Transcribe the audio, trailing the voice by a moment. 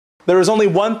There is only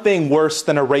one thing worse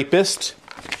than a rapist.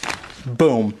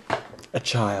 Boom. A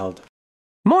child.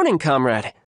 Morning,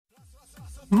 comrade.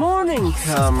 Morning,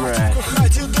 comrade.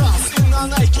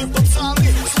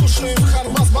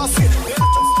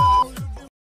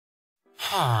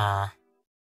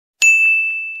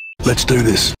 Let's do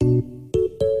this.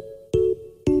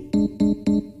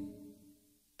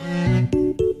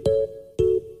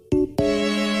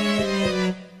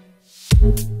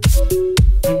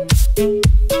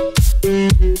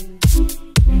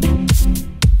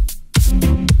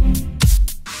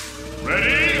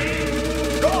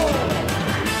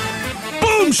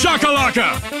 Boom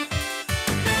shakalaka!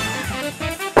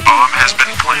 Bomb has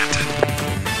been planted.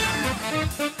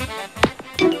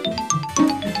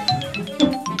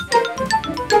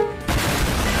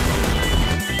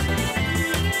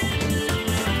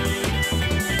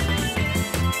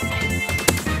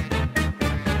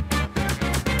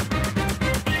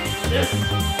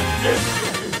 This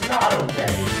is not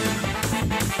okay.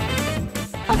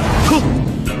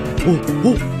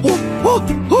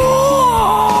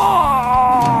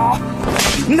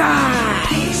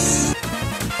 Nice!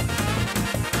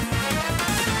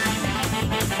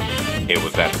 It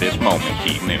was at this moment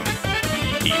he knew.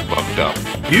 He fucked up.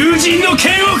 友人の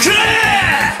剣をくれ!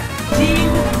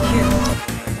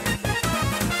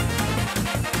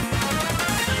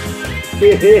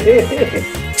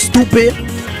 Stupid!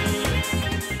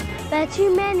 There are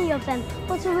too many of them.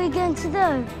 What are we going to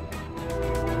do?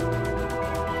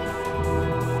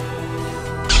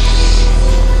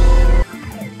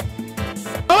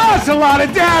 Oh, that's a lot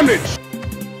of damage!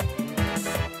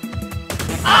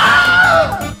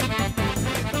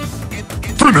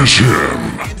 Finish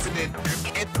him!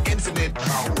 Infinite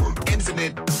power,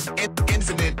 infinite power,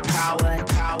 infinite power,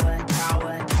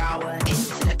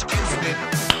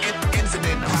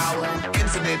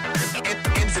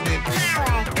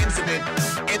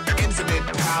 infinite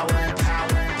power.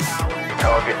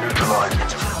 Target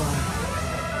neutralized.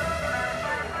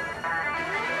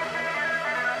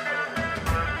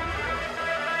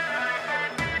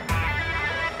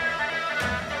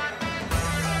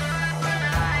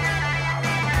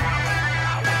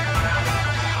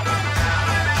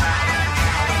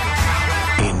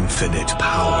 Infinite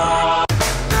power.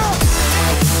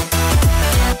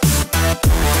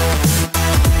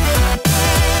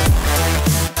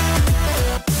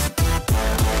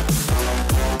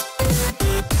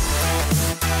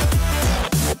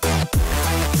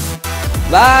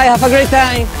 Bye, have a great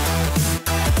time!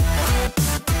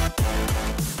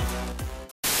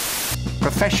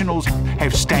 Professionals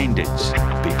have standards.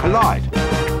 Be polite.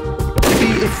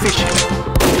 Be efficient.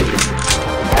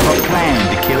 Have a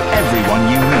plan to kill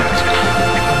everyone you meet.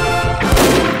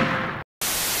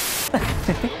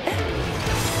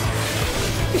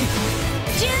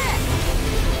 Die!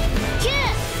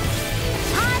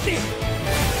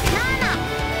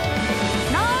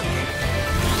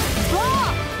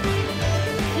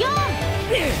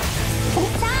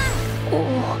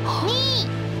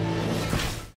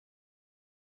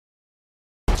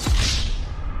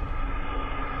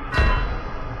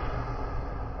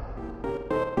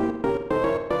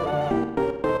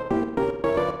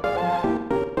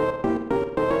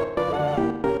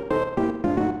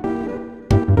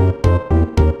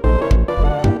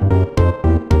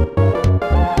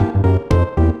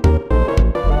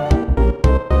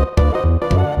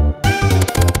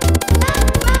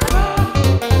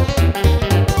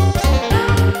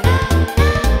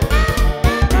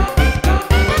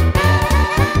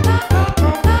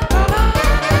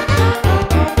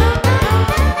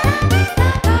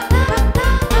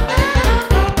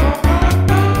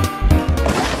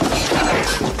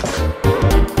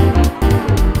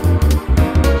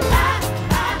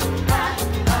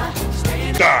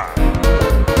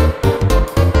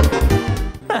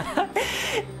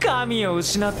 神を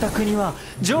失った国は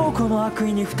浄古の悪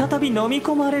意に再び飲み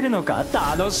込まれるのか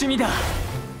楽しみだ。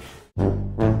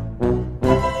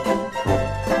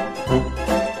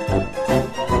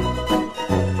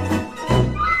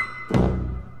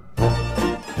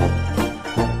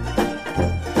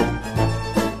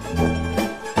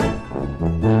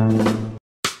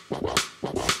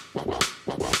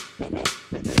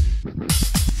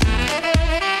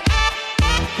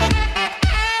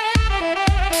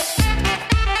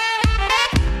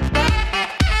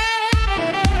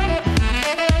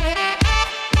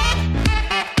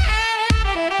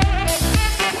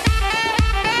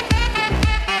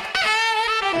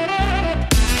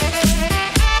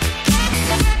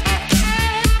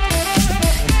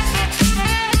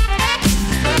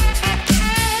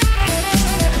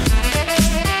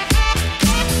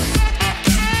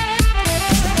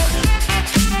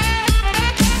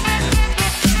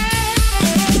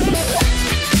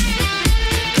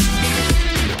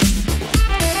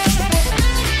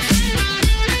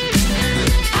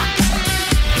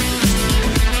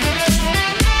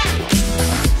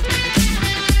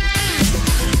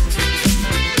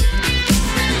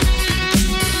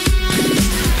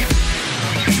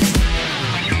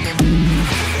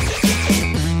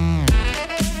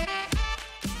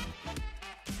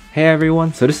Hey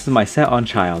everyone, so this is my set on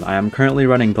Childe. I am currently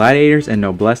running Gladiators and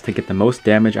Noblesse to get the most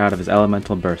damage out of his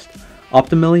elemental burst.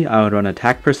 Optimally, I would run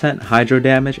attack percent, hydro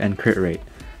damage, and crit rate.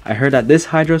 I heard that this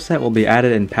hydro set will be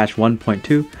added in patch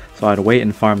 1.2, so I'd wait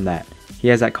and farm that. He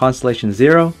has at Constellation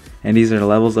 0, and these are the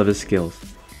levels of his skills.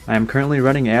 I am currently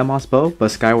running Amos Bow,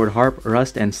 but Skyward Harp,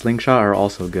 Rust, and Slingshot are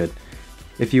also good.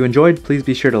 If you enjoyed, please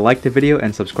be sure to like the video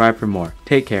and subscribe for more.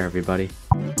 Take care everybody.